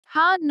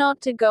Hard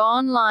not to go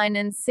online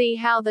and see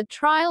how the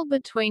trial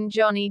between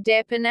Johnny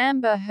Depp and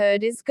Amber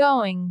Heard is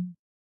going.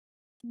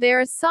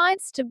 There are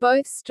sides to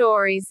both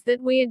stories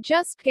that we are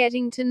just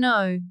getting to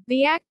know.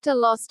 The actor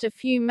lost a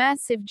few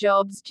massive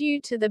jobs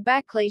due to the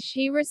backlash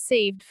he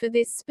received for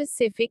this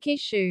specific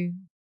issue.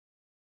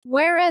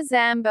 Whereas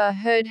Amber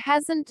Heard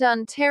hasn't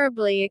done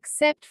terribly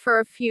except for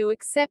a few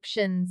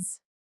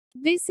exceptions.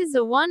 This is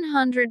a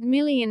 $100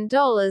 million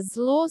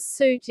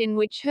lawsuit in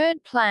which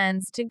Heard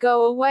plans to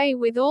go away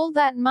with all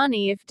that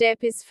money if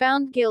Depp is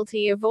found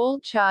guilty of all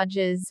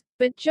charges,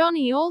 but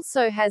Johnny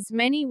also has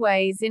many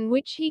ways in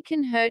which he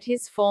can hurt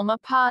his former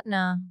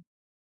partner.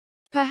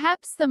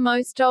 Perhaps the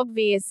most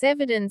obvious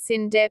evidence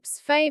in Depp's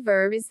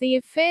favor is the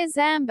affairs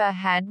Amber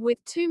had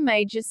with two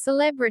major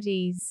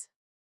celebrities.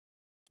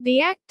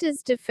 The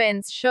actor's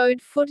defense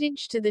showed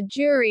footage to the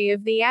jury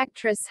of the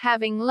actress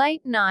having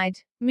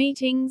late-night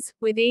meetings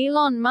with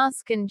Elon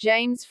Musk and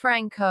James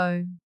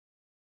Franco.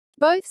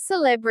 Both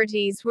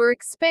celebrities were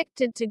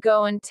expected to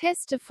go and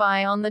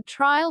testify on the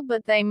trial,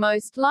 but they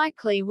most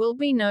likely will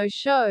be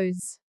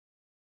no-shows.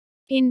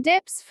 In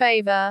Depp's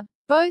favor,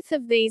 both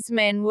of these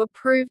men were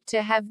proved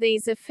to have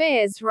these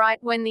affairs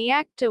right when the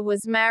actor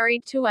was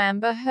married to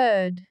Amber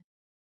Heard.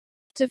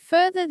 To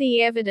further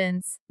the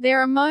evidence,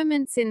 there are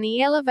moments in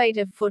the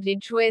elevator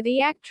footage where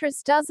the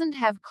actress doesn't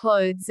have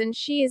clothes and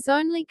she is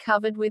only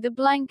covered with a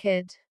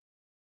blanket.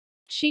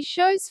 She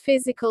shows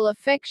physical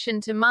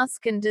affection to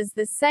Musk and does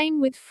the same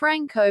with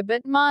Franco,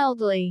 but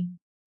mildly.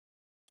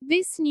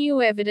 This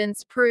new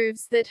evidence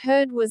proves that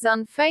Heard was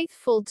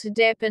unfaithful to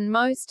Depp, and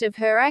most of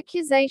her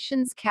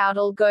accusations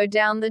could go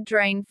down the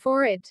drain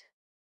for it.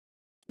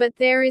 But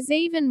there is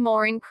even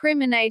more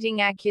incriminating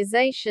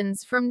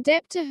accusations from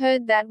Depp to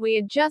Heard that we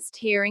are just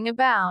hearing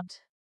about.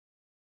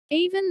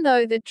 Even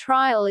though the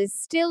trial is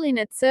still in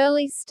its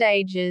early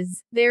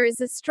stages, there is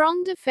a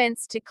strong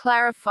defense to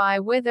clarify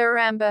whether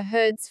Amber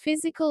Heard's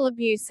physical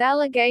abuse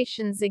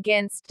allegations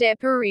against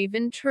Depp are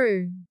even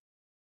true.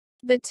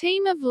 The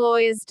team of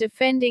lawyers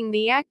defending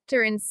the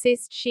actor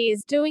insist she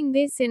is doing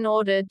this in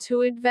order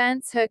to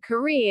advance her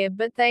career,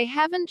 but they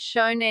haven't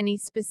shown any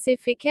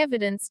specific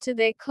evidence to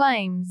their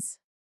claims.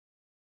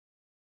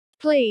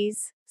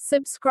 Please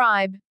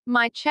subscribe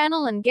my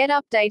channel and get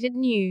updated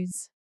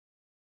news.